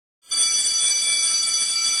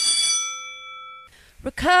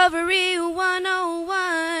Recovery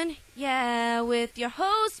 101, yeah, with your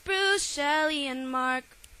hosts Bruce, Shelley, and Mark.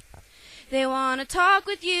 They want to talk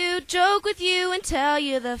with you, joke with you, and tell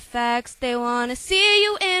you the facts. They want to see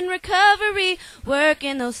you in recovery,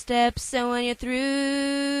 working those steps, and when you're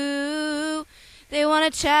through, they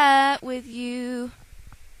want to chat with you.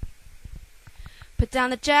 Put down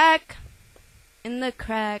the jack in the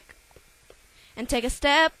crack and take a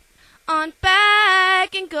step on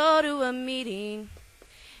back and go to a meeting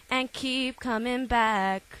and keep coming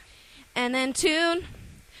back. And then tune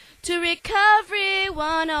to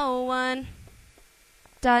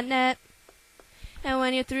recovery101.net. And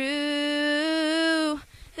when you're through,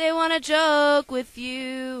 they want to joke with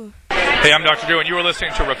you. Hey, I'm Dr. Drew, and you are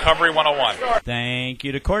listening to Recovery 101. Thank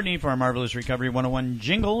you to Courtney for our marvelous Recovery 101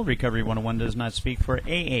 jingle. Recovery 101 does not speak for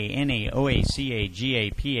AA, NA, OACA,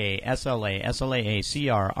 GA, PA, SLA, SLAA,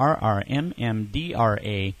 CR, RR,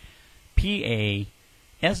 MMDRA, PA,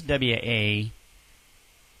 SWA.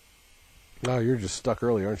 No, you're just stuck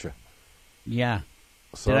early, aren't you? Yeah.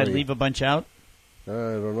 Sorry. Did I leave a bunch out? I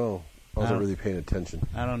don't know. I wasn't really paying attention.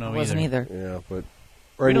 I don't know I wasn't either. Yeah, but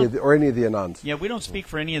or any of the Anons. Yeah, we don't speak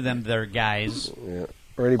for any of them. They're guys. Yeah,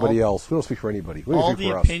 or anybody else. We don't speak for anybody. We All speak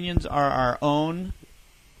the for opinions are our own,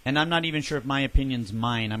 and I'm not even sure if my opinion's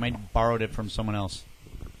mine. I might have borrowed it from someone else.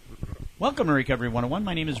 Welcome to Recovery 101.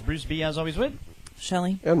 My name is Bruce B. As always, with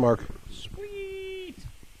Shelley. And Mark. Sweet.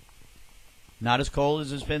 Not as cold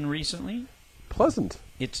as it's been recently. Pleasant.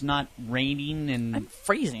 It's not raining and I'm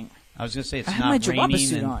freezing. I was going to say it's I have my not Jawaba raining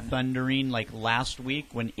suit and on. thundering like last week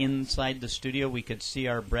when inside the studio we could see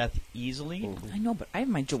our breath easily. I know, but I have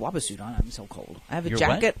my Jawaba suit on. I'm so cold. I have a Your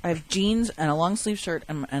jacket. what? I have jeans and a long sleeve shirt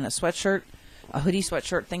and a sweatshirt, a hoodie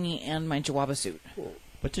sweatshirt thingy, and my Jawaba suit.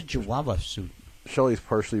 What's a Jawaba suit? Shelley's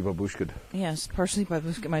partially babushka'd. Yes, partially by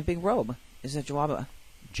my big robe is a Jawaba.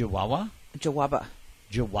 Jawawa? Jawaba.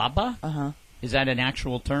 Jawaba? Uh-huh. Is that an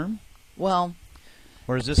actual term? Well,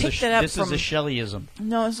 Or is this a Picked it up this is from- a Shelleyism?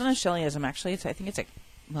 no, it's not a Shelleyism, actually. I think it's a...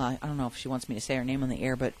 Well, I don't know if she wants me to say her name on the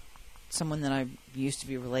air, but someone that I used to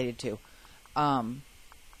be related to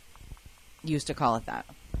used to call it that.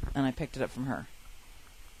 And I picked it up from her.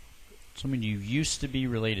 Someone you used to be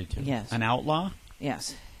related to? Yes. An outlaw?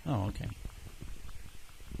 Yes. Oh, okay.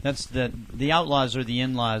 That's the outlaws are the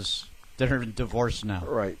in-laws that are divorced now.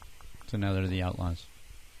 Right. So now they're the outlaws.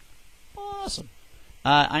 Awesome.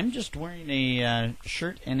 I'm just wearing a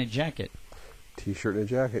shirt and a jacket. T-shirt and a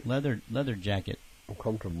jacket. Leather jacket. I'm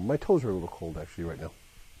comfortable. My toes are a little cold, actually, right now.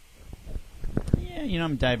 Yeah,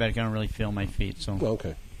 I'm diabetic. I don't really feel my feet, so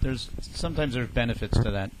Okay. sometimes there's benefits to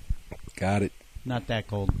that. Got it. Not that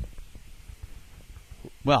cold.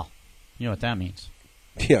 Well, you know what that means.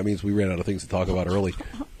 Yeah, it means we ran out of things to talk about early.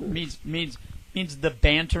 means the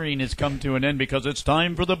bantering has come to an end because it's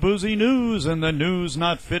time for the boozy news, and the news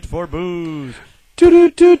not fit for booze.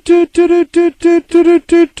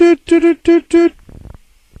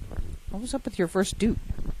 What was up with your first doot?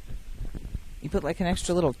 You put like an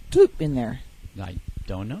extra little doot in there. I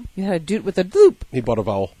don't know. You had a doot with a doop. He bought a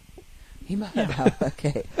vowel. He might have.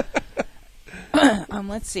 Okay.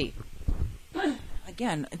 Let's see.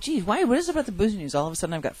 Again, geez, why? What is it about the boozy news? All of a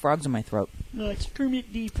sudden, I've got frogs in my throat. It's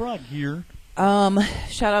Kermit the Frog here.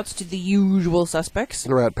 Shout outs to the usual suspects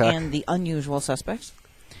The Rat Pack. and the unusual suspects.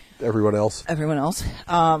 Everyone else. Everyone else.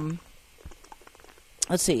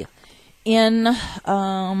 Let's see. In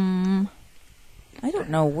I don't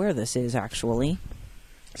know where this is actually,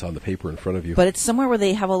 It's on the paper in front of you. but it's somewhere where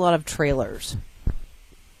they have a lot of trailers.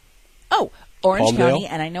 Oh, Orange Palmdale? County,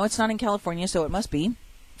 and I know it's not in California, so it must be.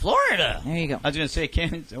 Florida. There you go. I was going to say,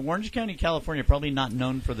 Orange County, California, probably not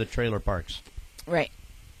known for the trailer parks. Right.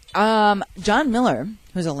 John Miller,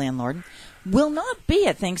 who's a landlord, will not be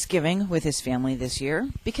at Thanksgiving with his family this year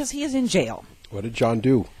because he is in jail. What did John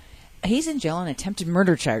do? He's in jail on attempted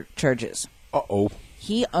murder charges. Uh-oh.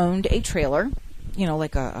 He owned a trailer,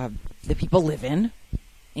 like that people live in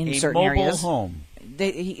certain areas. Home.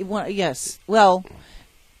 Yes. Well,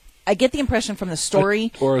 I get the impression from the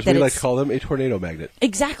story Or as that we like it's- to call them, a tornado magnet.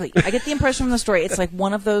 Exactly. I get the impression from the story it's like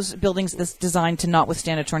one of those buildings that's designed to not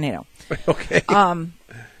withstand a tornado. Okay.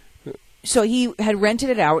 So he had rented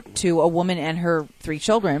it out to a woman and her 3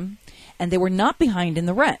 children, and they were not behind in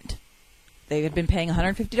the rent. They had been paying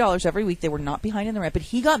 $150 every week. They were not behind in the rent, but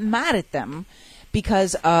he got mad at them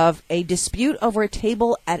because of a dispute over a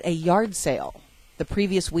table at a yard sale the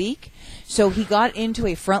previous week. So he got into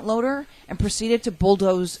a front loader and proceeded to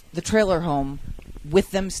bulldoze the trailer home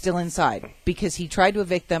with them still inside because he tried to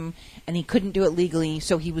evict them and he couldn't do it legally,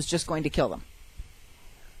 so he was just going to kill them.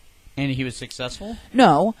 And he was successful?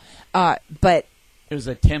 No, but It was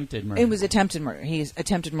attempted murder. it was attempted murder. He's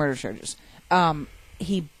attempted murder charges.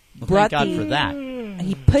 he Well, brought thank God for that.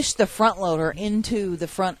 he pushed the front loader into the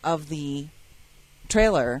front of the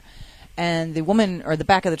trailer, and the woman, or the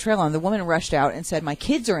back of the trailer, and the woman rushed out and said, "My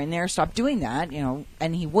kids are in there, stop doing that,"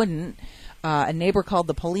 and he wouldn't. A neighbor called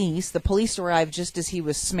the police. The police arrived just as he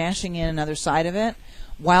was smashing in another side of it,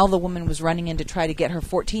 while the woman was running in to try to get her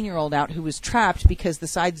 14-year-old out, who was trapped because the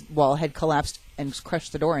side wall had collapsed and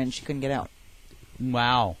crushed the door in. She couldn't get out.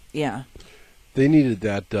 Wow. Yeah. They needed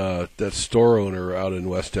that store owner out in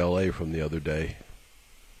West L.A. from the other day,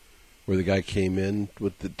 where the guy came in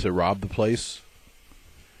to rob the place,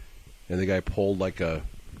 and the guy pulled like a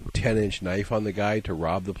 10-inch knife on the guy to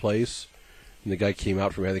rob the place, and the guy came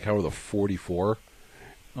out from behind the counter with a 44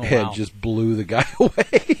 and just blew the guy away.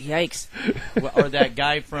 Yikes. Or that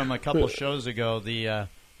guy from a couple shows ago, the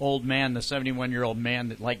old man, the 71-year-old man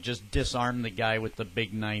that just disarmed the guy with the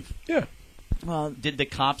big knife. Yeah. Well, Did the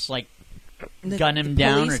cops gun him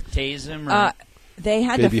down or tase him? Or? They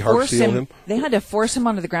had Baby to force Harp-seal him? They had to force him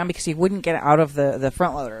onto the ground because he wouldn't get out of the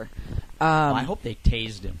front loader. I hope they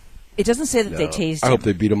tased him. It doesn't say that they tased I him. hope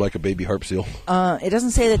they beat him like a baby harp seal. It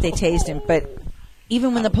doesn't say that they tased him, but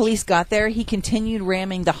even when the police got there, he continued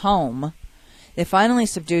ramming the home. They finally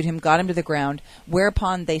subdued him, got him to the ground,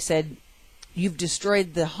 whereupon they said, "You've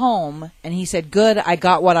destroyed the home," and he said, "Good, I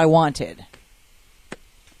got what I wanted."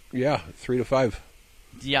 Yeah, 3 to 5.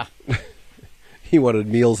 Yeah. He wanted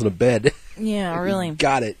meals and a bed. Yeah, really.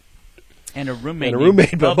 Got it. And a roommate. And a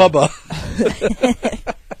roommate, but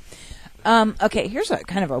Bubba. Okay, here's a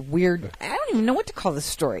kind of a weird... I don't even know what to call this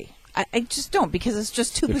story. I just don't, because it's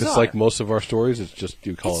just too If bizarre. it's like most of our stories, it's just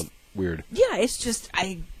you call it weird. Yeah, it's just...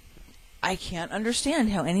 I can't understand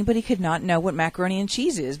how anybody could not know what macaroni and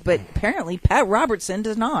cheese is, but apparently Pat Robertson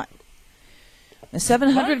does not. The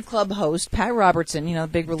 700 Club host, Pat Robertson, the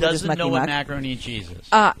big religious Doesn't know mucky what muck. macaroni and cheese is.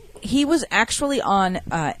 He was actually on...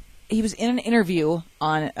 he was in an interview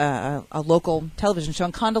on a local television show,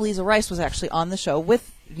 and Condoleezza Rice was actually on the show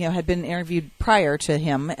with... had been interviewed prior to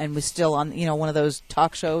him and was still on, one of those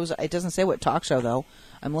talk shows. It doesn't say what talk show, though.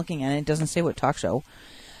 I'm looking at it. It doesn't say what talk show.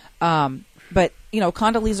 But,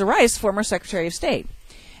 Condoleezza Rice, former Secretary of State.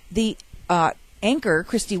 The anchor,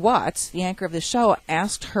 Christy Watts, the anchor of the show,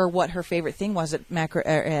 asked her what her favorite thing was at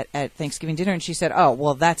Thanksgiving dinner, and she said, "Oh,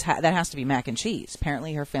 well, that has to be mac and cheese."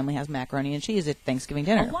 Apparently, her family has macaroni and cheese at Thanksgiving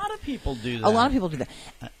dinner. A lot of people do that. A lot of people do that.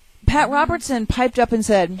 Pat Robertson piped up and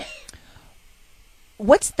said,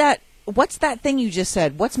 What's that thing you just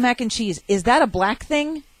said? What's mac and cheese? Is that a black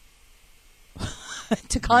thing?"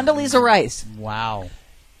 To Condoleezza Rice. Wow.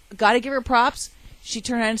 Got to give her props. She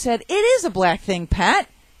turned around and said, "It is a black thing, Pat.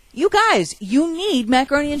 You guys, you need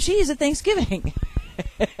macaroni and cheese at Thanksgiving."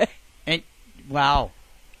 And wow.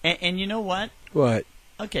 And you know what? What?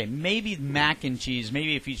 Okay, maybe mac and cheese.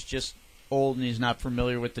 Maybe if he's just old and he's not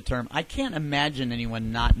familiar with the term. I can't imagine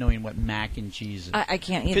anyone not knowing what mac and cheese is. I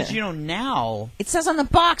can't either. Because, now... It says on the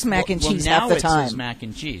box mac and cheese half the now time. it says mac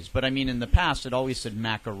and cheese. But, in the past it always said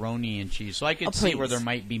macaroni and cheese. So I could see where there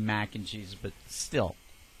might be mac and cheese, but still.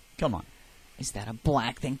 Come on. Is that a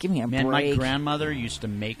black thing? Give me a Man, break. my grandmother used to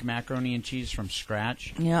make macaroni and cheese from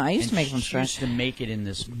scratch. Yeah, I used to make it from She scratch. used to make it in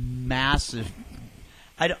this massive...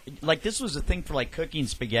 this was a thing for, cooking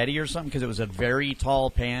spaghetti or something because it was a very tall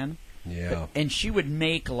pan. Yeah. And she would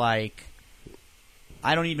make,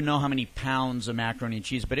 I don't even know how many pounds of macaroni and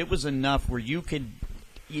cheese, but it was enough where you could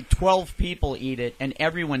eat 12 people eat it and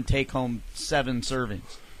everyone take home 7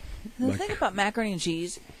 servings. The thing about macaroni and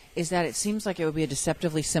cheese is that it seems like it would be a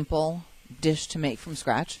deceptively simple dish to make from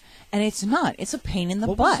scratch, and it's not. It's a pain in the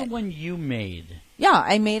What butt. was the one you made? Yeah,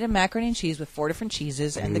 I made a macaroni and cheese with 4 different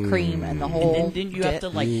cheeses and the cream and the whole. And then didn't you have to,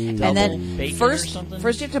 and double then bake it or first something? you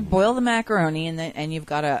have to boil the macaroni, and you've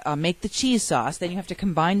got to make the cheese sauce. Then you have to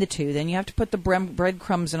combine the two. Then you have to put the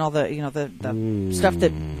breadcrumbs and all the the stuff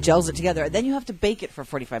that gels it together. Then you have to bake it for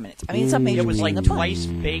 45 minutes. It's a major It was pain like in the butt. twice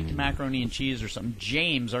baked macaroni and cheese or something.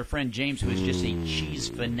 James, our friend James, who is just a cheese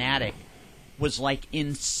fanatic, was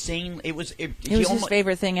insane. It was his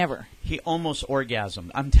favorite thing ever. He almost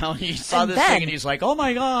orgasmed. I'm telling you, he saw And this then- thing and he's like, "Oh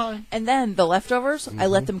my god!" And then the leftovers, I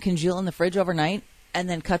let them congeal in the fridge overnight, and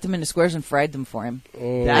then cut them into squares and fried them for him.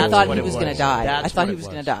 I That's thought what he it was going to die. That's I thought what he it was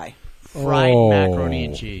going to die. Fried Oh. macaroni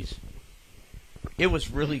and cheese. It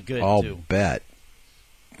was really good I'll too. bet.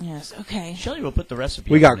 Yes. Okay. Shelley will put the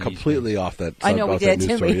recipe. We on got these completely off that. I know we off that did, news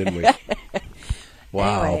didn't story, we? didn't we?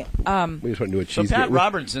 Wow. Anyway, We just went into a So cheese. Pat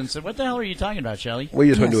Robertson said, "What the hell are you talking about, Shelley?" We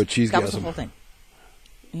just went yes, into a cheese that was the whole thing.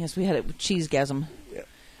 Yes, we had it with cheesegasm.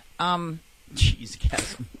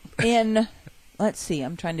 Cheesegasm. Let's see,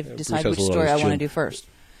 I'm trying to decide Bruce which has a lot story on I his want to chin. do first.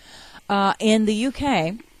 In the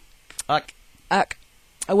UK, Uck.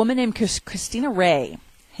 a woman named Christina Ray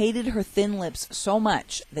hated her thin lips so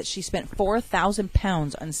much that she spent 4,000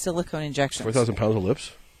 pounds on silicone injections. 4,000 pounds of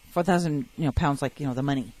lips? 4,000 pounds, like, the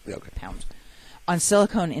money. Yeah, okay. Pounds. On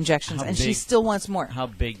silicone injections, How and big? she still wants more. How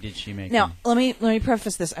big did she make Now, them? let me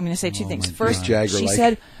preface this. I'm going to say two things. my First, God. she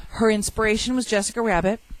said her inspiration was Jessica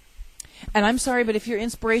Rabbit. And I'm sorry, but if your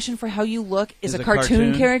inspiration for how you look is a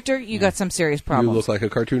cartoon character, you got some serious problems. You look like a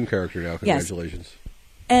cartoon character now. Congratulations. Yes.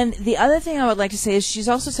 And the other thing I would like to say is she's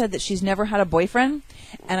also said that she's never had a boyfriend.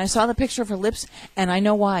 And I saw the picture of her lips, and I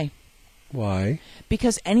know why. Why?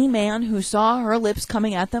 Because any man who saw her lips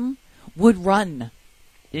coming at them would run.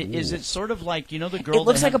 Is it sort of like, the girl It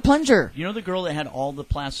looks that like a plunger. You know the girl that had all the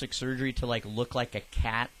plastic surgery to look like a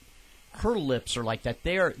cat? Her lips are like that.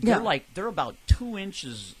 They're about 2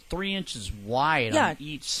 inches, 3 inches wide on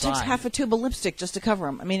each side. Takes half a tube of lipstick just to cover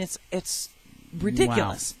them. I mean, it's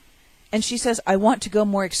ridiculous. Wow. And she says, "I want to go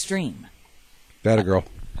more extreme." That a girl.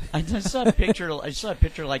 I saw a picture. I saw a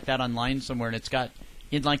picture like that online somewhere, and it's got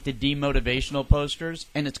in the demotivational posters,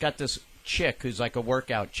 and it's got this chick who's like a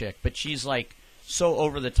workout chick, but she's like so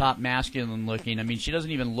over the top masculine looking. I mean, she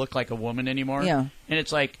doesn't even look like a woman anymore. Yeah. And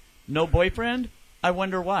it's like, no boyfriend? I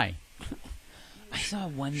wonder why. I saw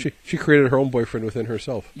one. She created her own boyfriend within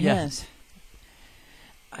herself. Yes.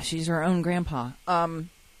 She's her own grandpa. I'm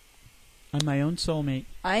my own soulmate.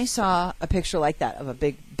 I saw a picture like that of a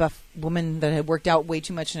big buff woman that had worked out way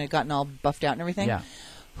too much and had gotten all buffed out and everything. Yeah.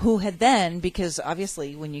 Who had then, because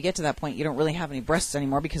obviously when you get to that point you don't really have any breasts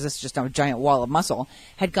anymore because it's just a giant wall of muscle,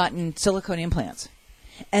 had gotten silicone implants.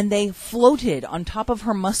 And they floated on top of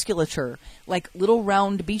her musculature like little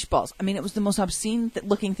round beach balls. I mean, it was the most obscene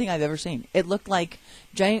looking thing I've ever seen. It looked like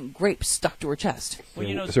giant grapes stuck to her chest. Well,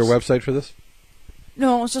 is there a website for this?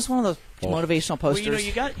 No, it's just one of those motivational posters.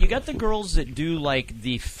 Well, you got the girls that do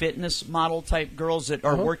the fitness model type girls that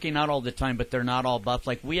are working out all the time, but they're not all buff.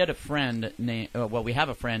 Like we had a friend we have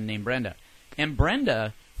a friend named Brenda, and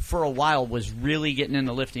Brenda for a while was really getting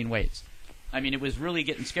into lifting weights. I mean, it was really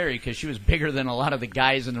getting scary because she was bigger than a lot of the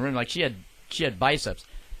guys in the room. Like she had biceps.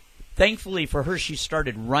 Thankfully for her, she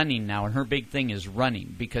started running now, and her big thing is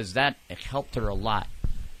running because that helped her a lot.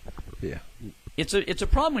 Yeah. It's a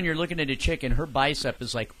problem when you're looking at a chick and her bicep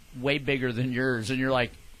is way bigger than yours, and you're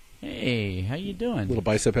like, "Hey, how you doing?" Little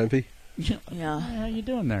bicep envy. Yeah. How you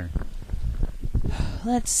doing there?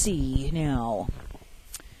 Let's see now.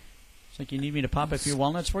 It's like you need me to pop a few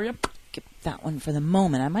walnuts for you. Skip that one for the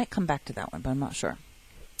moment. I might come back to that one, but I'm not sure.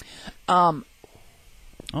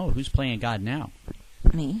 Who's playing God now?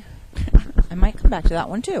 Me. I might come back to that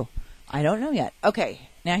one too. I don't know yet. Okay,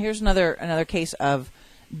 now here's another case of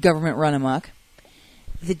government run amok.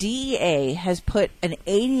 The DEA has put an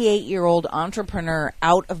 88-year-old entrepreneur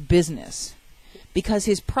out of business because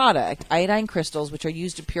his product, iodine crystals, which are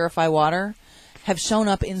used to purify water, have shown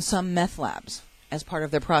up in some meth labs as part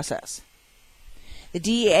of their process. The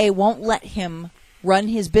DEA won't let him run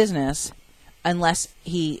his business unless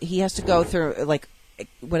he has to go through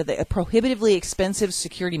prohibitively expensive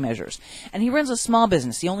security measures. And he runs a small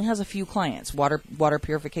business. He only has a few clients, water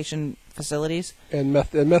purification facilities. And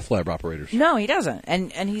meth lab operators. No, he doesn't.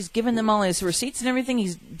 And he's given them all his receipts and everything.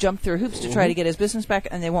 He's jumped through hoops to try to get his business back,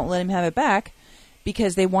 and they won't let him have it back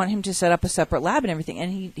because they want him to set up a separate lab and everything.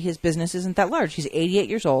 And his business isn't that large. He's 88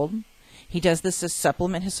 years old. He does this to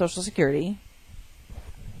supplement his Social Security.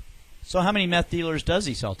 So how many meth dealers does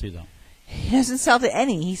he sell to, though? He doesn't sell to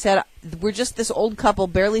any. He said, "We're just this old couple,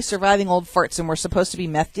 barely surviving old farts, and we're supposed to be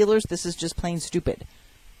meth dealers. This is just plain stupid."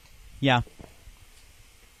 Yeah.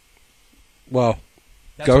 Well,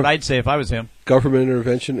 that's what I'd say if I was him. Government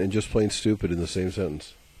intervention and just plain stupid in the same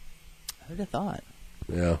sentence. Who'd have thought?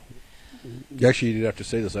 Yeah. Actually, you didn't have to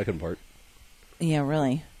say the second part. Yeah,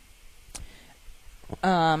 really.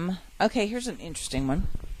 Okay, here's an interesting one.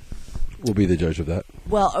 We'll be the judge of that.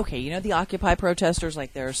 Well, okay, the Occupy protesters,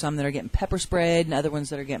 there are some that are getting pepper sprayed and other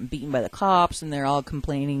ones that are getting beaten by the cops, and they're all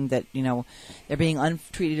complaining that, they're being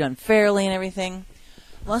treated unfairly and everything.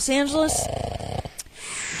 Los Angeles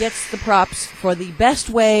gets the props for the best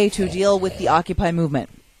way to deal with the Occupy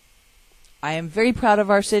movement. I am very proud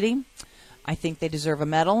of our city. I think they deserve a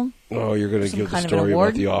medal. Oh, you're going to give the story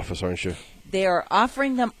about the office, aren't you? They are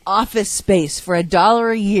offering them office space for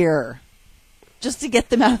 $1 a year. Just to get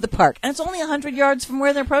them out of the park. And it's only 100 yards from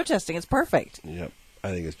where they're protesting. It's perfect. Yep. I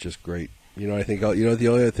think it's just great. I think, the only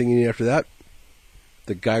other thing you need after that?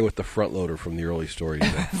 The guy with the front loader from the early story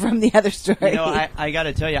today. From the other story. I got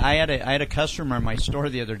to tell you, I had a customer in my store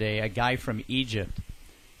the other day, a guy from Egypt.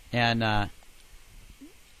 And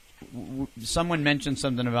someone mentioned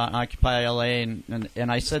something about Occupy LA, and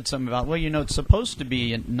I said something about, it's supposed to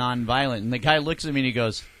be nonviolent. And the guy looks at me and he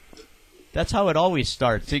goes, "That's how it always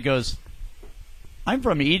starts." He goes, I'm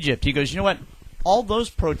from Egypt. He goes, you know what? All those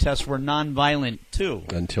protests were nonviolent, too.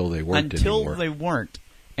 Until they weren't Until anymore. they weren't.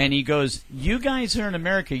 And he goes, you guys here in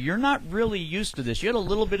America, you're not really used to this. You had a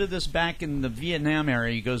little bit of this back in the Vietnam era.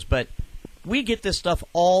 He goes, but we get this stuff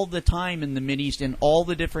all the time in the Mideast in all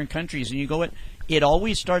the different countries. And you go, it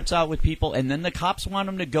always starts out with people, and then the cops want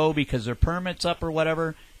them to go because their permit's up or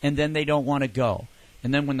whatever, and then they don't want to go.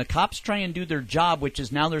 And then when the cops try and do their job, which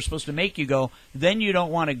is now they're supposed to make you go, then you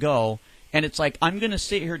don't want to go. And it's like, I'm going to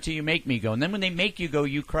sit here till you make me go. And then when they make you go,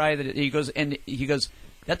 you cry. That he goes,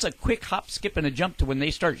 that's a quick hop, skip, and a jump to when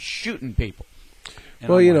they start shooting people. And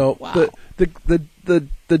Well, I'm you like, know, wow.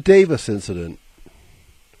 the Davis incident,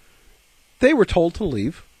 they were told to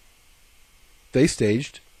leave. They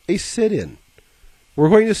staged a sit-in. We're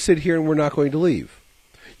going to sit here and we're not going to leave.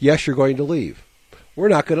 Yes, you're going to leave. We're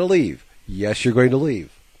not going to leave. Yes, you're going to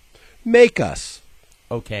leave. Make us.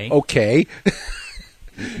 Okay. Okay.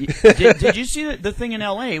 Did you see the thing in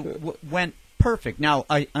L.A. Went perfect? Now,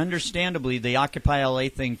 understandably, the Occupy L.A.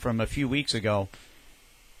 thing from a few weeks ago,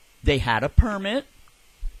 they had a permit.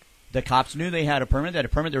 The cops knew they had a permit. They had a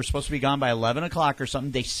permit. They were supposed to be gone by 11 o'clock or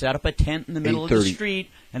something. They set up a tent in the middle of the 8:30. street,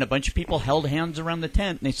 and a bunch of people held hands around the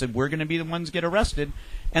tent, and they said, we're going to be the ones get arrested.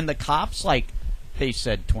 And the cops, they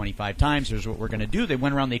said 25 times, here's what we're going to do. They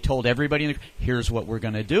went around, they told everybody, here's what we're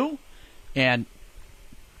going to do. And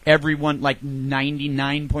everyone,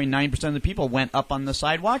 99.9% of the people went up on the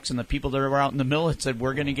sidewalks, and the people that were out in the middle had said,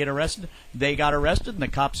 we're going to get arrested. They got arrested, and the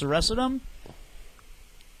cops arrested them.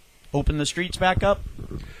 Opened the streets back up.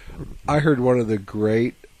 I heard one of the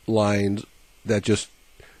great lines that just,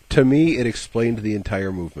 to me, it explained the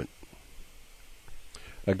entire movement.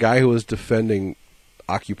 A guy who was defending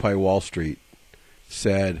Occupy Wall Street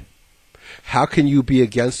said, how can you be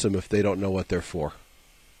against them if they don't know what they're for?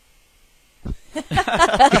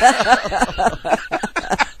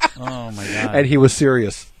 Oh, my God. And he was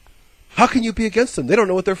serious. How can you be against them? They don't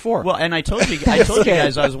know what they're for. Well, and I told you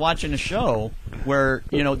guys I was watching a show where,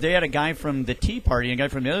 they had a guy from the Tea Party and a guy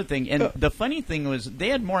from the other thing, and the funny thing was they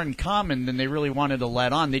had more in common than they really wanted to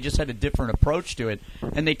let on. They just had a different approach to it.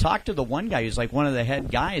 And they talked to the one guy who's one of the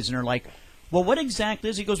head guys, and they're like, well, what exactly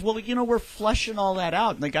is? He goes, well, we're fleshing all that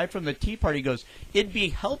out. And the guy from the Tea Party goes, it'd be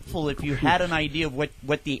helpful if you had an idea of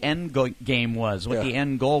what the end game was, what the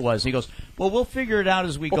end goal was. He goes, well, we'll figure it out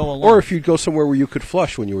as we go along. Or if you'd go somewhere where you could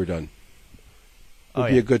flush when you were done. Would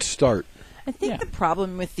be a good start. I think the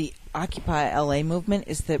problem with the Occupy LA movement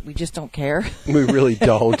is that we just don't care. We really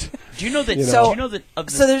don't. Do you know that?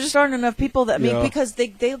 So there just aren't enough people that because they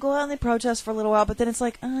go out and they protest for a little while, but then it's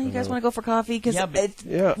like, oh, you guys want to go for coffee? Because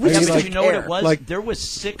but we you just know what it was? Like, there was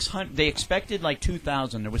 600. They expected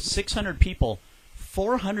 2,000. There was 600 people.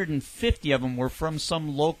 450 of them were from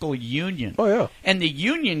some local union. Oh, yeah. And the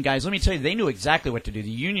union guys, let me tell you, they knew exactly what to do. The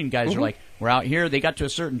union guys were we're out here. They got to a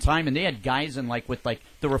certain time, and they had guys in with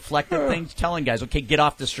the reflective things telling guys, okay, get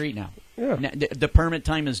off the street now. Yeah. The permit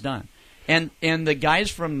time is done. And the guys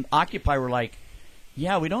from Occupy were like,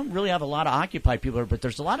 yeah, we don't really have a lot of Occupy people, but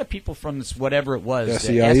there's a lot of people from this whatever it was.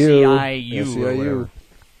 SEIU or whatever.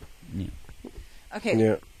 Yeah. Okay.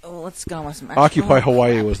 Yeah. Well, let's go with some Occupy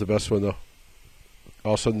Hawaii was the best one, though.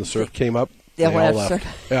 All of a sudden, the surf came up. Yeah, they all left.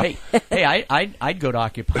 Yeah. Hey, I'd go to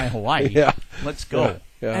Occupy Hawaii. Yeah. Let's go.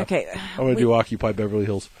 Yeah. Okay. I'm going to do Occupy Beverly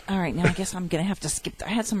Hills. All right, now I guess I'm going to have to skip. I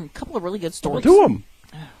had a couple of really good stories. Do them.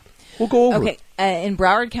 We'll go over. Okay. In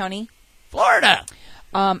Broward County, Florida.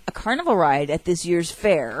 A carnival ride at this year's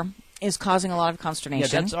fair is causing a lot of consternation.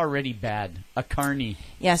 Yeah, that's already bad. A carny.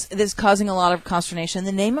 Yes, it is causing a lot of consternation.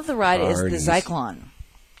 The name of the ride is the Zyklon.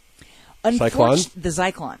 Cyclone? The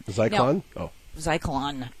Zyklon. The Zyklon?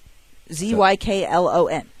 Zyklon.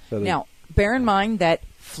 Zyklon. Now, bear in mind that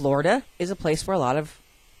Florida is a place where a lot of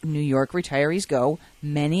New York retirees go,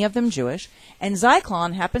 many of them Jewish, and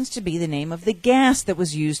Zyklon happens to be the name of the gas that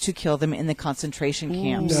was used to kill them in the concentration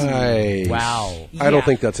camps. Nice. Wow. I don't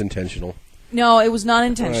think that's intentional. No, it was not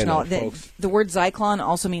intentional. I know, folks. The word Zyklon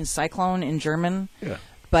also means cyclone in German,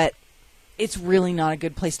 but it's really not a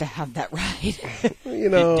good place to have that ride.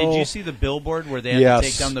 Did you see the billboard where they had to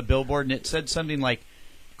take down the billboard, and it said something like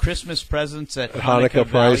Christmas presents at Hanukkah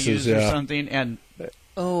prices or something, and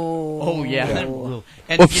oh yeah.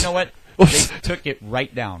 And Oops. you know what? Oops. They took it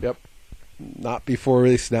right down. Yep. Not before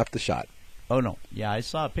they snapped the shot. Oh no. Yeah, I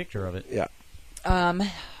saw a picture of it. Yeah.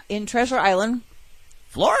 In Treasure Island,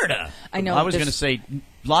 Florida. I know. I was going to say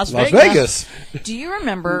Las Vegas. Do you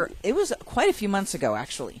remember? It was quite a few months ago,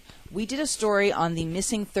 actually. We did a story on the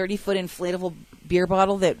missing 30-foot inflatable beer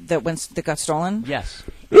bottle that got stolen. Yes.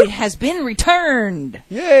 It has been returned.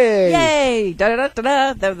 Yay! Yay!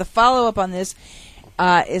 Da-da-da-da-da. The follow-up on this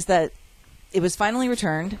is that it was finally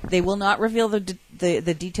returned. They will not reveal the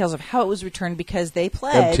the details of how it was returned because they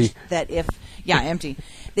pledged Empty. that if empty.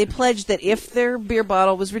 They pledged that if their beer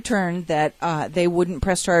bottle was returned, that they wouldn't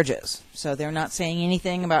press charges. So they're not saying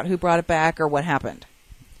anything about who brought it back or what happened.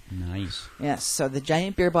 Nice. Yes. So the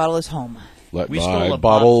giant beer bottle is home. Let We stole my a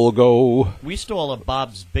bottle go. We stole a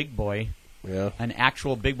Bob's Big Boy, Yeah. an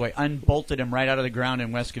actual big boy, unbolted him right out of the ground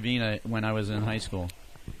in West Covina when I was in high school.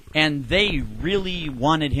 And they really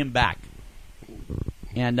wanted him back.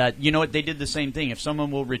 And you know what? They did the same thing. If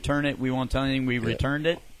someone will return it, we won't tell anything. We returned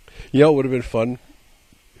it. You know, it would have been fun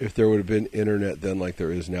if there would have been internet then, like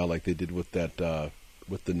there is now, like they did with that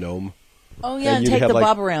with the gnome. Oh yeah, and you'd take have, the like,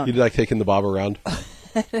 bob around. You'd like taking the bob around.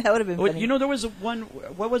 That would have been Well, funny. you know, there was one.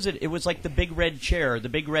 What was it? It was like the big red chair, the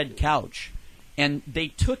big red couch, and they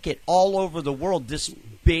took it all over the world. This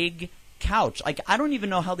big couch. Like I don't even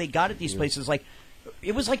know how they got it. These places. Like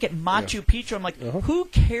it was like at Machu Picchu. I'm like, who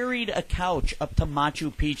carried a couch up to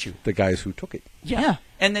Machu Picchu? The guys who took it. Yeah.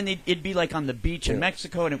 And then it'd be like on the beach in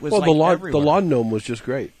Mexico, and it was Well, like the lawn everywhere. gnome was just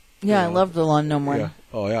great. Yeah, I loved the lawn gnome one. Yeah.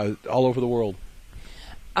 Oh yeah, all over the world.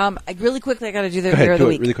 Really quickly, I got to do the Go hero ahead, of the do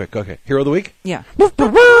week. it really quick. Okay, hero of the week. Yeah.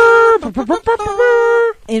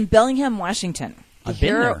 In Bellingham, Washington, I've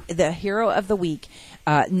been the hero of the week.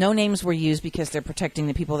 No names were used because they're protecting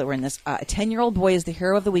the people that were in this. A 10-year-old boy is the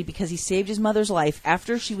hero of the week because he saved his mother's life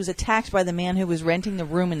after she was attacked by the man who was renting the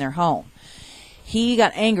room in their home. He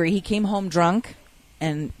got angry. He came home drunk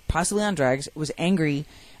and possibly on drugs. Was angry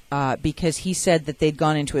because he said that they'd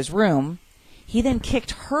gone into his room. He then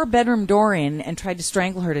kicked her bedroom door in and tried to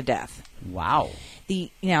strangle her to death. Wow.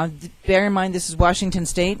 Bear in mind this is Washington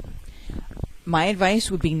State. My advice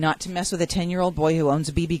would be not to mess with a 10-year-old boy who owns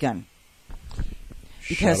a BB gun.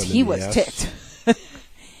 Because Shot him he in the was ass. ticked.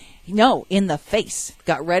 No, in the face.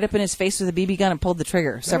 Got right up in his face with a BB gun and pulled the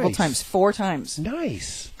trigger several Nice. times. 4 times.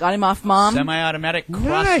 Nice. Got him off Mom. Semi-automatic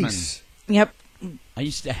Crossman. Nice. Yep. I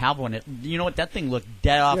used to have one. You know what? That thing looked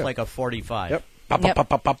dead off Yeah. like a 45. Yep. Pop, Yep. pop,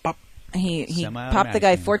 pop, pop, pop. He Semi-automatic. popped the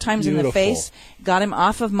guy 4 times in the Beautiful. face, got him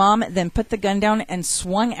off of Mom, then put the gun down and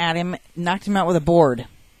swung at him, knocked him out with a board.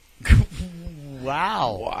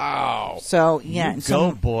 Wow. Wow. So, yeah. You so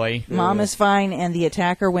go, boy. Mom is fine, and the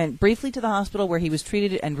attacker went briefly to the hospital where he was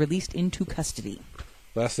treated and released into custody.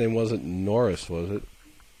 Last name wasn't Norris, was it?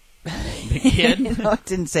 The kid. No, it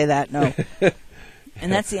didn't say that, no.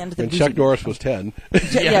 And that's the end of the And boozy Chuck Norris was 10.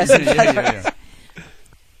 Yes. yeah.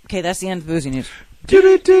 Okay, that's the end of the boozy news. The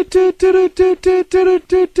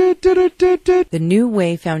The New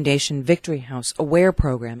Way Foundation Victory House Aware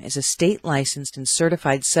program is a state-licensed and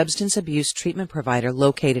certified substance abuse treatment provider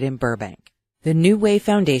located in Burbank. The New Way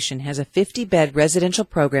Foundation has a 50-bed residential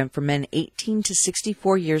program for men 18 to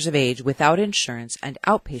 64 years of age without insurance and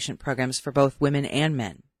outpatient programs for both women and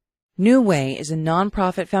men. New Way is a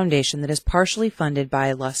nonprofit foundation that is partially funded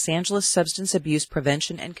by Los Angeles Substance Abuse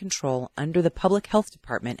Prevention and Control under the Public Health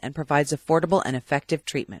Department and provides affordable and effective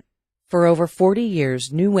treatment. For over 40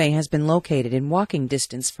 years, New Way has been located in walking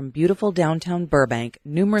distance from beautiful downtown Burbank,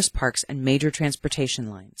 numerous parks, and major transportation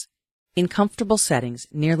lines. In comfortable settings,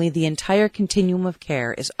 nearly the entire continuum of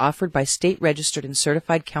care is offered by state-registered and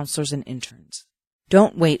certified counselors and interns.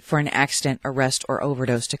 Don't wait for an accident, arrest, or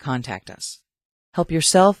overdose to contact us. Help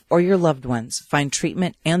yourself or your loved ones find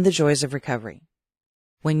treatment and the joys of recovery.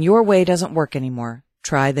 When your way doesn't work anymore,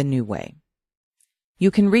 try the New Way.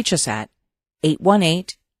 You can reach us at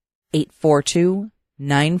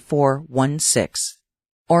 818-842-9416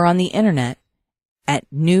 or on the internet at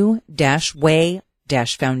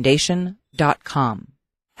new-way-foundation.com,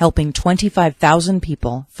 helping 25,000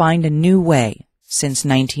 people find a new way since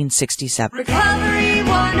 1967. Recovery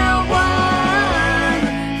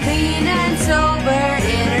 101, clean and sober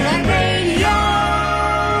internet radio.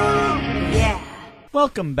 Yeah.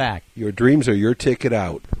 Welcome back. Your dreams are your ticket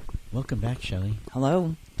out. Welcome back, Shelley,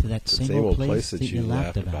 Hello. to that same old place that that you you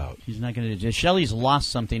laughed laughed about. about. She's not going to. Shelley's lost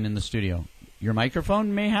something in the studio. Your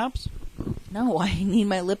microphone, mayhaps? No, I need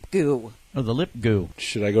my lip goo. Oh, the lip goo.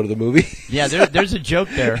 Should I go to the movie? Yeah, there's a joke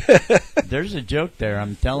there. There's a joke there,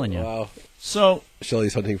 I'm telling you. Wow. So,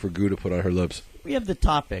 Shelley's hunting for goo to put on her lips. we have the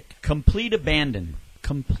topic, complete abandon.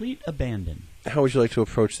 Complete abandon. How would you like to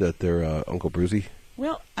approach that there, Uncle Brucey?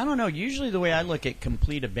 Well, I don't know. Usually the way I look at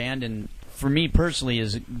complete abandon, for me personally,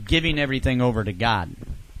 is giving everything over to God.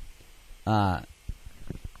 But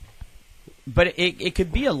it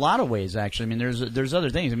could be a lot of ways, actually. I mean, there's other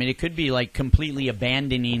things. I mean, it could be like completely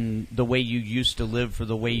abandoning the way you used to live for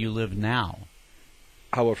the way you live now.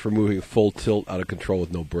 How about for moving full tilt out of control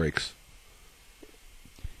with no brakes?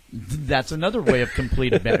 That's another way of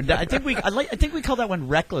complete abandon. I think we call that one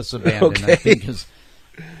reckless abandon. Okay. I think 'cause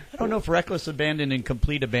I don't know if reckless abandon and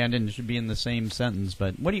complete abandon should be in the same sentence.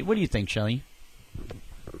 But what do you think, Shelley?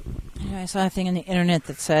 I saw a thing on the internet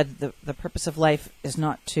that said the purpose of life is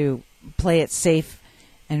not to play it safe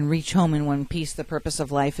and reach home in one piece. The purpose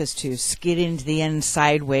of life is to skid into the end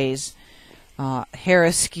sideways, hair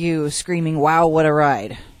askew, screaming, "Wow, what a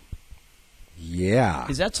ride!" Yeah.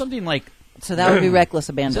 Is that something like? So that would be reckless Is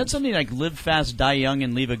abandon. that something like live fast, die young,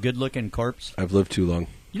 and leave a good-looking corpse? I've lived too long.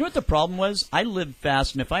 You know what the problem was? I lived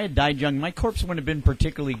fast, and if I had died young, my corpse wouldn't have been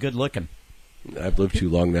particularly good-looking. I've lived too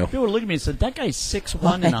long now. People would look at me and said, "That guy's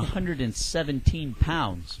 6'1" and 117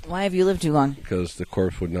 pounds." Why have you lived too long? Because the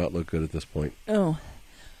corpse would not look good at this point. Oh.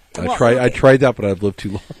 I Well, tried okay. that, but I've lived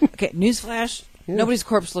too long. Okay, newsflash. Yeah. Nobody's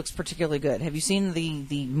corpse looks particularly good. Have you seen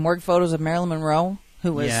the morgue photos of Marilyn Monroe,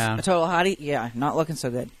 who was Yeah. a total hottie? Yeah, not looking so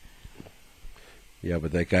good. Yeah,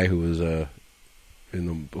 but that guy who was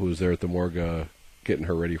who was there at the morgue getting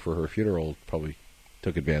her ready for her funeral probably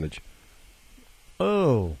took advantage.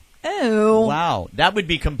 Oh. Oh. Wow. That would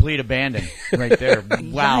be complete abandon right there.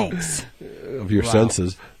 Wow. Yikes. Of your Wow.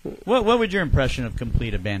 senses. What would your impression of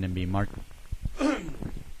complete abandon be, Mark?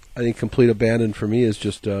 I think complete abandon for me is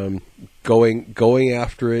just going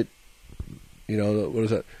after it. You know, what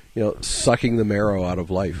is that? You know, sucking the marrow out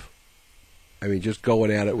of life. I mean, just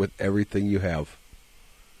going at it with everything you have.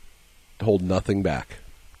 Hold nothing back.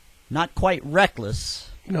 Not quite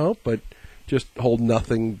reckless. No, but just hold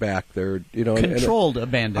nothing back there. You know, Controlled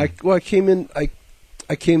abandon. I came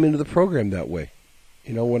into the program that way.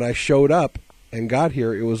 You know, when I showed up and got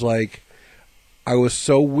here, it was like I was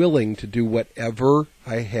so willing to do whatever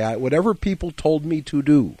I had, whatever people told me to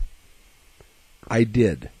do. I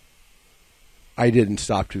did. I didn't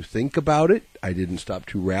stop to think about it. I didn't stop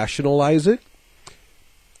to rationalize it.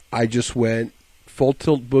 I just went full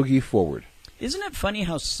tilt boogie forward. Isn't it funny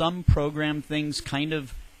how some program things kind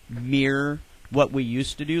of mirror what we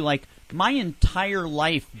used to do? Like, my entire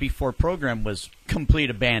life before program was complete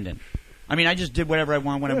abandon. I mean, I just did whatever I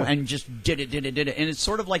want when I want, and just did it. And it's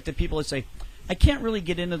sort of like the people that say, I can't really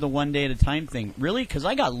get into the one day at a time thing. Really? Because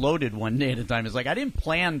I got loaded one day at a time. It's like, I didn't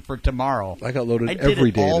plan for tomorrow. I got loaded I did every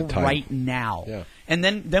it day all at a time. right now. Yeah. And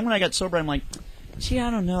then when I got sober, I'm like, gee,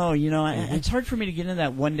 I don't know. You know, it's hard for me to get into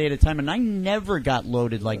that one day at a time. And I never got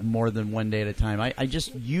loaded like more than one day at a time. I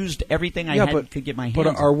just used everything I could get my hands But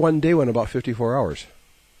on. our one day went about 54 hours.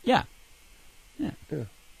 Yeah. I'm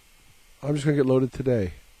just going to get loaded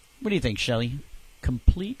today. What do you think, Shelley?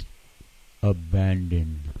 Complete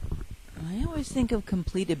abandon. I always think of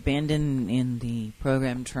complete abandon in the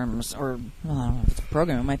program terms, or well, I don't know if it's a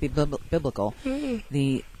program, it might be biblical.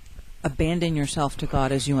 The abandon yourself to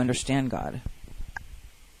God as you understand God.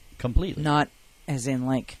 Completely. Not as in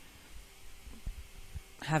like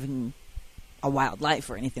having a wild life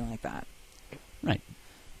or anything like that. Right.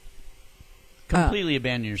 Completely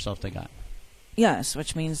abandon yourself to God. Yes,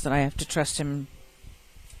 which means that I have to trust Him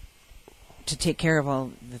to take care of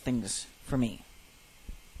all the things for me.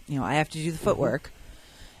 You know, I have to do the footwork,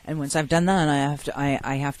 and once I've done that,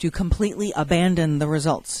 I have to completely abandon the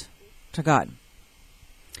results to God.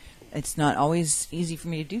 It's not always easy for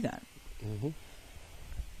me to do that. Mm-hmm.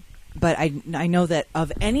 But I know that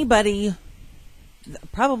of anybody,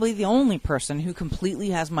 probably the only person who completely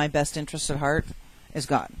has my best interest at heart is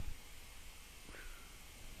God.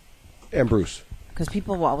 And Bruce. Because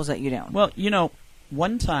people will always let you down. Well, you know,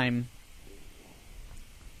 one time,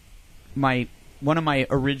 one of my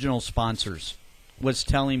original sponsors was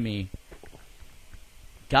telling me,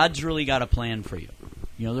 God's really got a plan for you.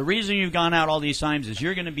 You know, the reason you've gone out all these times is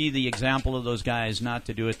you're going to be the example of those guys not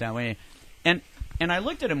to do it that way. And I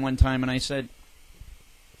looked at him one time and I said,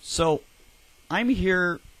 so I'm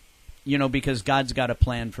here, you know, because God's got a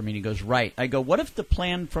plan for me. And he goes, right. I go, what if the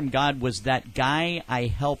plan from God was that guy I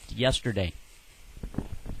helped yesterday?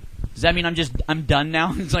 Does that mean I'm done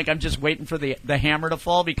now? It's like I'm just waiting for the hammer to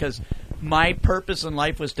fall because my purpose in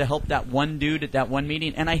life was to help that one dude at that one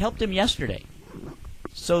meeting, and I helped him yesterday.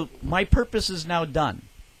 So my purpose is now done.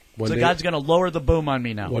 God's going to lower the boom on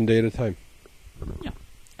me now. One day at a time. Yeah.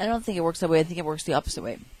 I don't think it works that way. I think it works the opposite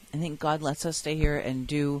way. I think God lets us stay here and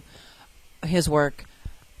do His work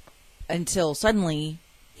until suddenly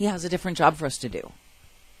He has a different job for us to do.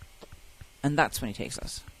 And that's when He takes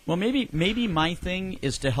us. Well, maybe my thing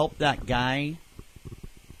is to help that guy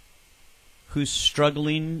who's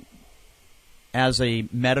struggling as a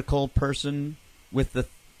medical person with the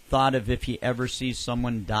thought of if he ever sees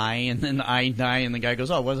someone die and then I die and the guy goes,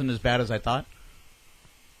 oh, it wasn't as bad as I thought.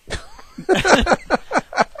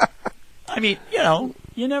 I mean, you know,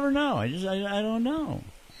 you never know. I don't know.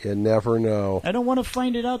 You never know. I don't want to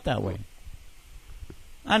find it out that way.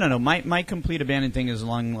 I don't know. My complete abandon thing is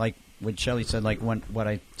along like what Shelley said, like what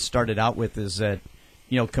I started out with is that,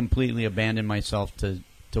 you know, completely abandon myself to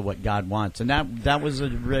to what God wants, and that was a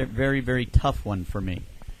very, very tough one for me.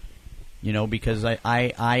 You know, because I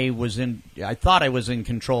thought I was in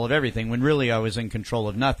control of everything when really I was in control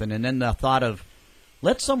of nothing. And then the thought of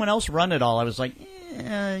let someone else run it all, I was like,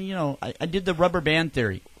 you know, I did the rubber band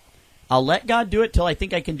theory. I'll let God do it till I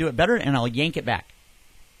think I can do it better, and I'll yank it back.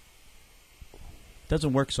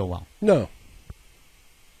 Doesn't work so well. No.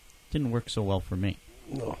 Didn't work so well for me.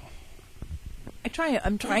 No.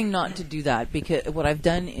 I'm trying not to do that, because what I've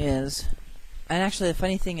done is, and actually the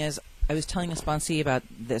funny thing is, I was telling Esponsi about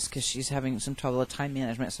this because she's having some trouble with time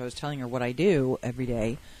management, so I was telling her what I do every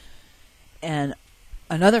day. And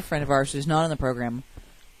another friend of ours who's not on the program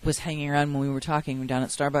was hanging around when we were talking down at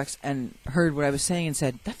Starbucks and heard what I was saying and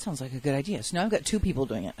said, that sounds like a good idea. So now I've got 2 people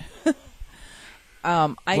doing it.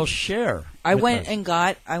 Well, share. I went and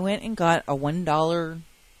got a $1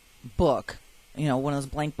 book, you know, one of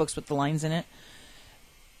those blank books with the lines in it.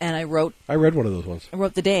 And I read one of those ones. I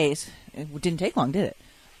wrote the days. It didn't take long, did it?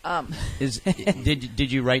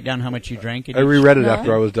 Did you write down how much you drank? I reread it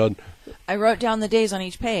after I was done. I wrote down the days on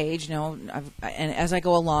each page, you know, and as I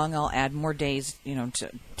go along, I'll add more days, you know,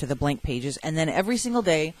 to the blank pages. And then every single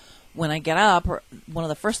day, when I get up, one of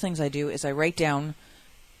the first things I do is I write down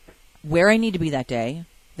where I need to be that day.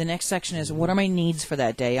 The next section is what are my needs for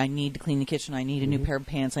that day. I need to clean the kitchen. I need a new pair of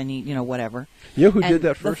pants. I need, you know, whatever. You know who did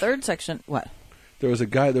that first? The third section, what? There was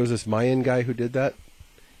this Mayan guy who did that.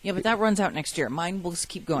 Yeah, but that runs out next year. Mine will just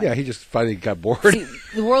keep going. Yeah, he just finally got bored. See,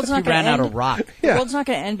 the world's not going to end. He ran out of rock. The world's not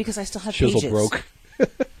going to end because I still have Chisel pages. broke.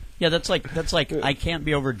 Yeah, that's like I can't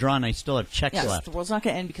be overdrawn. I still have checks Yes, left. the world's not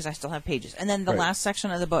going to end because I still have pages. And then the Right. last section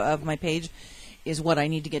of my page is what I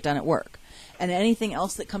need to get done at work. And anything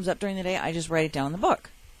else that comes up during the day, I just write it down in the book.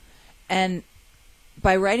 And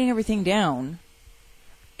by writing everything down,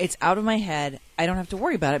 it's out of my head. I don't have to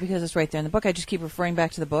worry about it because it's right there in the book. I just keep referring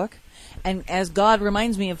back to the book. And as God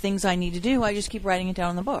reminds me of things I need to do, I just keep writing it down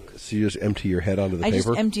in the book. So you just empty your head onto the I paper?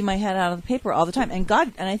 just empty my head out of the paper all the time. And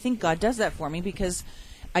I think God does that for me because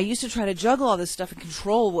I used to try to juggle all this stuff and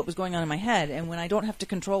control what was going on in my head. And when I don't have to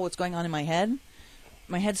control what's going on in my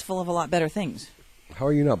head's full of a lot better things. How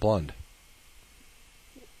are you not blonde?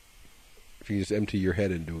 If you just empty your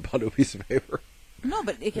head onto a piece of paper. No,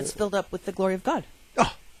 but it gets filled up with the glory of God.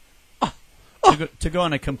 To go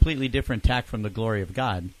on a completely different tack from the glory of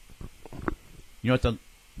God, you know what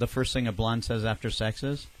the first thing a blonde says after sex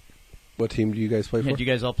is? What team do you guys play for? Do you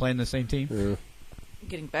guys all play in the same team? Yeah.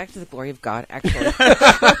 Getting back to the glory of God, actually.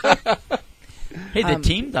 Hey, the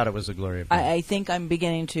team thought it was the glory of God. I think I'm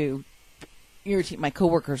beginning to irritate my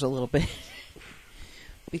coworkers a little bit.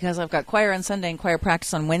 Because I've got choir on Sunday and choir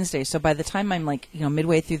practice on Wednesday, so by the time I'm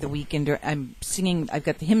midway through the week and I'm singing, I've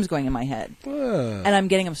got the hymns going in my head, and I'm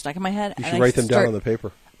getting them stuck in my head. You and should write them down on the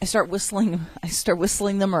paper. I start whistling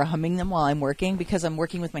them or humming them while I'm working because I'm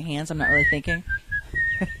working with my hands. I'm not really thinking.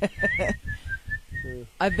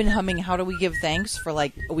 I've been humming "How Do We Give Thanks" for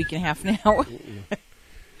like a week and a half now.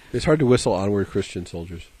 It's hard to whistle "Onward, Christian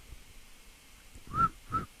Soldiers."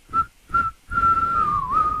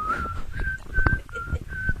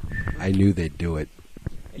 I knew they'd do it.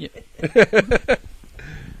 Yeah.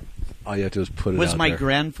 All you have to do is put it Was out my there.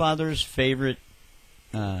 grandfather's favorite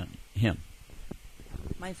hymn.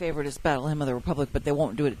 My favorite is "Battle Hymn of the Republic," but they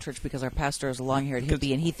won't do it at church because our pastor is a long-haired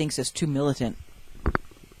hippie and he thinks it's too militant.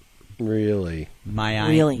 Really?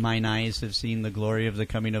 Mine eyes have seen the glory of the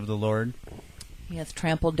coming of the Lord. He hath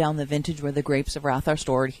trampled down the vintage where the grapes of wrath are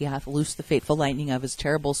stored. He hath loosed the fateful lightning of his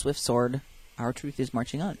terrible swift sword. Our truth is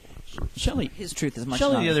marching on. Shelley, His truth is marching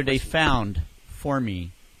on. Shelley the other day found for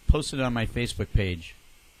me, posted on my Facebook page,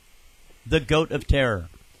 the goat of terror.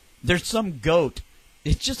 There's some goat.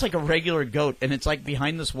 It's just like a regular goat, and it's like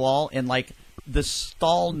behind this wall, and like the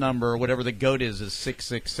stall number or whatever the goat is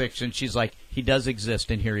 666, and she's like, he does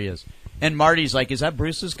exist, and here he is. And Marty's like, is that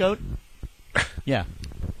Bruce's goat? Yeah.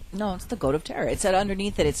 No, it's the goat of terror. It said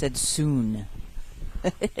underneath it said soon.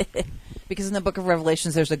 Because in the book of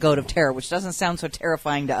Revelations there's a goat of terror, which doesn't sound so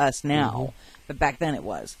terrifying to us now, but back then it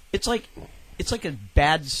was. It's like a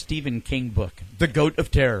bad Stephen King book. The Goat of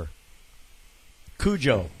Terror.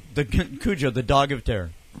 Cujo, the dog of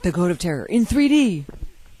terror. The goat of terror in 3D.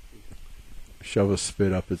 Shove a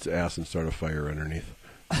spit up its ass and start a fire underneath.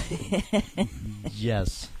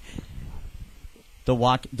 Yes. The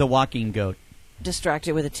walking goat. Distract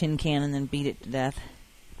it with a tin can and then beat it to death.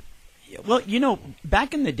 Well,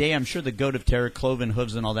 back in the day, I'm sure the goat of terror, cloven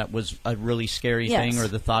hooves and all that was a really scary thing, or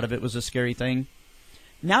the thought of it was a scary thing.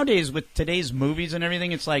 Nowadays, with today's movies and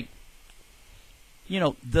everything, it's like,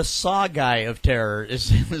 the Saw guy of terror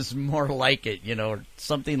is more like it,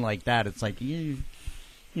 something like that. It's like,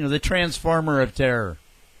 the Transformer of terror.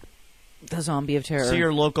 The zombie of terror. See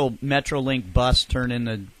your local Metrolink bus turn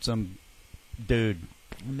into some dude.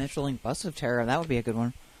 Metrolink bus of terror. That would be a good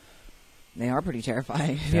one. They are pretty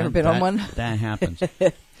terrifying. Have you ever been on one? That happens.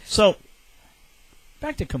 So,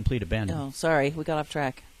 back to complete abandon. Oh, sorry. We got off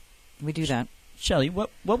track. We do that. Shelley, what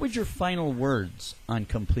would your final words on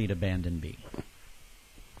complete abandon be?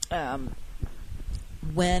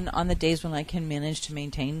 When on the days when I can manage to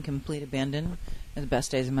maintain complete abandon are the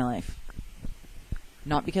best days of my life.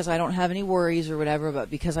 Not because I don't have any worries or whatever, but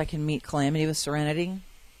because I can meet calamity with serenity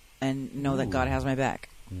and know that God has my back.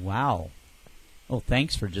 Wow. Oh,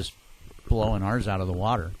 thanks for just blowing ours out of the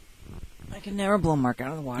water. I can never blow Mark out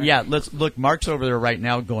of the water. Yeah, let's look. Mark's over there right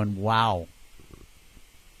now going, wow.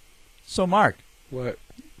 So, Mark. What?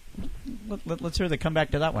 Let's hear the comeback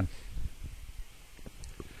to that one.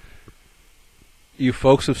 You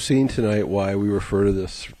folks have seen tonight why we refer to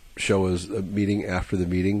this show as a meeting after the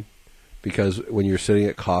meeting. Because when you're sitting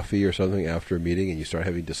at coffee or something after a meeting and you start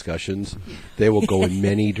having discussions, they will go in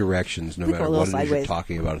many directions no matter what it is you're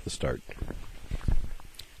talking about at the start.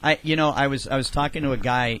 I was talking to a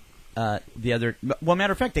guy the other. Well,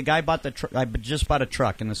 matter of fact, the guy bought the truck. I just bought a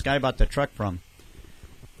truck, and this guy I bought the truck from.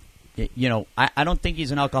 I don't think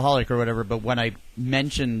he's an alcoholic or whatever, but when I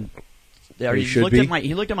mentioned, he looked at my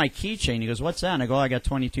keychain. He goes, "What's that?" And I go, "I got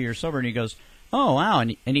 22 years sober." And he goes, "Oh, wow!"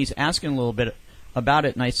 And he's asking a little bit about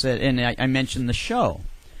it, and I said, and I mentioned the show,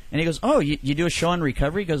 and he goes, "Oh, you do a show on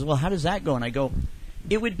recovery?" He goes, "Well, how does that go?" And I go,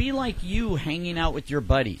 "It would be like you hanging out with your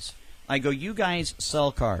buddies." I go, "You guys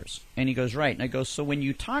sell cars," and he goes, "Right." And I go, "So when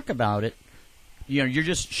you talk about it, you're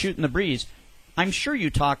just shooting the breeze. I'm sure you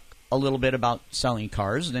talk a little bit about selling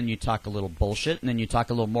cars, and then you talk a little bullshit, and then you talk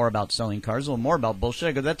a little more about selling cars, a little more about bullshit."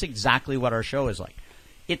 I go, "That's exactly what our show is like.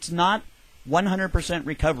 It's not 100%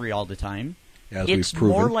 recovery all the time. It's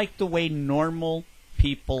more like the way normal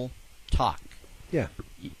people talk." Yeah.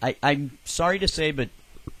 I'm sorry to say, but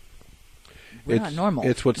we're not normal.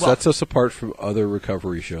 It's what sets us apart from other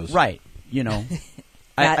recovery shows. Right.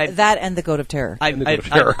 That and the Goat of Terror.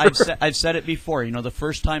 I've said it before. The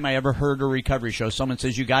first time I ever heard a recovery show, someone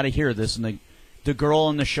says, "You got to hear this," and the girl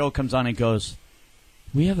on the show comes on and goes,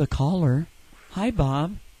 "We have a caller. Hi,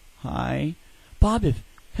 Bob. Hi, Bob.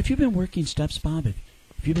 Have you been working steps, Bob?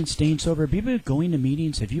 Have you been staying sober? Have you been going to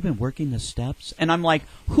meetings? Have you been working the steps?" And I'm like,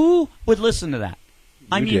 who would listen to that?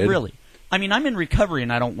 Really. I'm in recovery,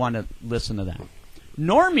 and I don't want to listen to that.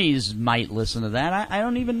 Normies might listen to that. I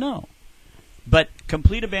don't even know. But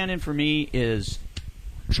complete abandon for me is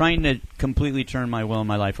trying to completely turn my will and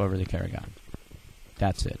my life over to the care of God.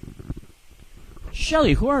 That's it.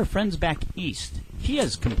 Shelley, who are our friends back east? He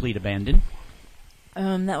has complete abandon.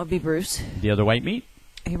 That would be Bruce. The other white meat?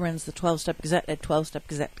 He runs the 12-Step Gazette at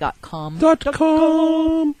 12stepgazette.com.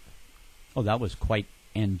 .com. Oh, that was quite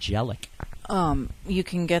angelic. You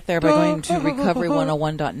can get there by going to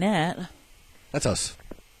recovery101.net. That's us.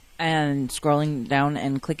 And scrolling down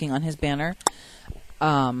and clicking on his banner.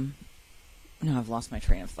 No, I've lost my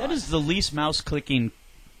train of thought. That is the least mouse clicking.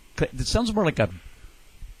 It sounds more like a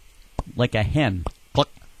hen. Click.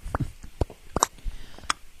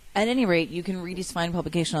 At any rate, you can read his fine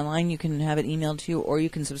publication online. You can have it emailed to you, or you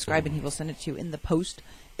can subscribe, and he will send it to you in the post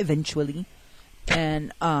eventually.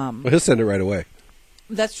 And he'll send it right away.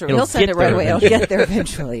 That's true. He'll send it right away. It'll get there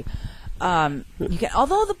eventually.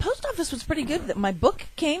 Although the post office was pretty good. My book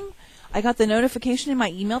came. I got the notification in my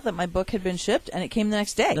email that my book had been shipped, and it came the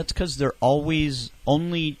next day. That's because they're always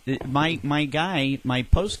only my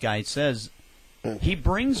post guy says he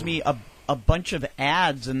brings me a bunch of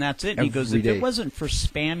ads, and that's it. And he goes, if it wasn't for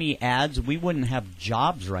spammy ads, we wouldn't have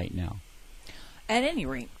jobs right now. At any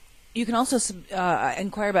rate, you can also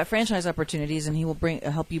inquire about franchise opportunities, and he will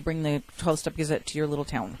help you bring the 12-Step Gazette to your little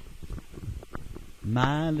town.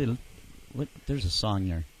 There's a song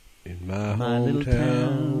there. In my little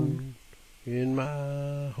town. In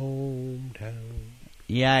my hometown.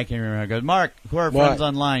 Yeah, I can't remember how it goes. Mark, who are our friends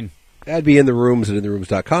online? That'd be In The Rooms at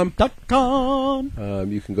intherooms.com.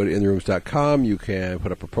 You can go to intherooms.com. You can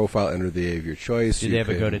put up a profile, enter the age of your choice. Do they have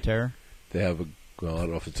a Goat of Terror? They have I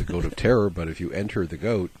don't know if it's a Goat of Terror, but if you enter the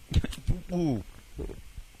goat... Ooh.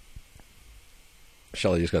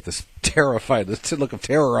 Shelley just got this look of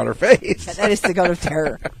terror on her face. That is the Goat of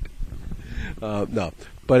Terror. No.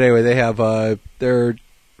 But anyway, they have their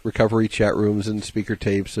recovery chat rooms and speaker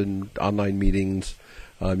tapes and online meetings.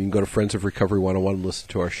 You can go to Friends of Recovery 101 and listen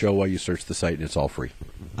to our show while you search the site, and it's all free.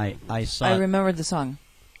 I remembered the song.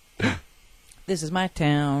 This is my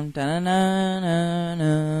town.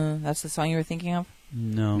 Da-na-na-na-na. That's the song you were thinking of?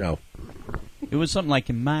 No. It was something like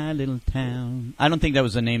In My Little Town. I don't think that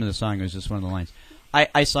was the name of the song. It was just one of the lines.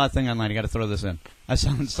 I saw a thing online. I got to throw this in. I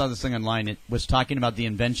saw this thing online. It was talking about the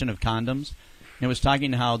invention of condoms. And it was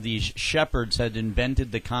talking how these shepherds had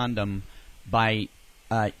invented the condom by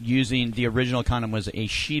using the original condom was a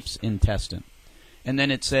sheep's intestine. And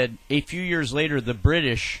then it said a few years later, the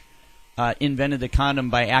British invented the condom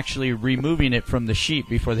by actually removing it from the sheep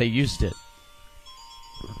before they used it.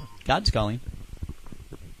 God's calling.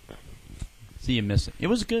 See, you miss it. It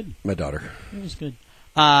was good. My daughter. It was good.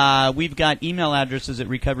 We've got email addresses at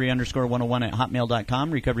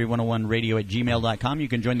recovery_101@hotmail.com, recovery101radio@gmail.com. You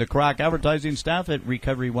can join the Kroc advertising staff at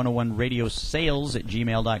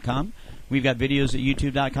recovery101radiosales@gmail.com. We've got videos at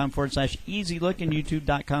youtube.com/easylook and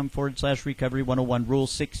youtube.com/recovery101 Rule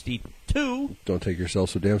 62. Don't take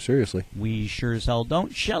yourself so damn seriously. We sure as hell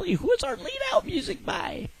don't. Shelley, who is our lead-out music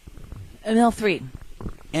by? ML3.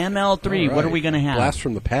 ML3. All What are right. we going to have? Blast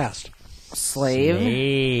from the past.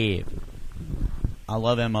 Slave. I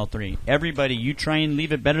love ML3. Everybody, you try and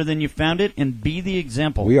leave it better than you found it and be the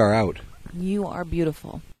example. We are out. You are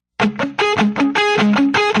beautiful.